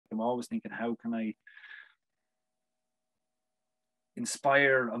I'm always thinking, how can I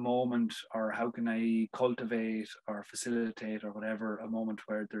inspire a moment, or how can I cultivate or facilitate or whatever a moment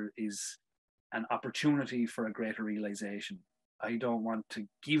where there is an opportunity for a greater realization. I don't want to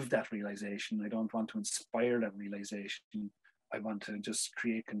give that realization. I don't want to inspire that realization. I want to just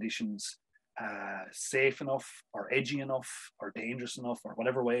create conditions safe enough or edgy enough or dangerous enough or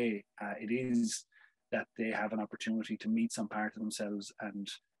whatever way it is, that they have an opportunity to meet some part of themselves, and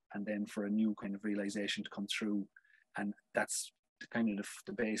then for a new kind of realization to come through. And that's kind of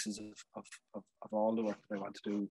the basis of all the work that I want to do.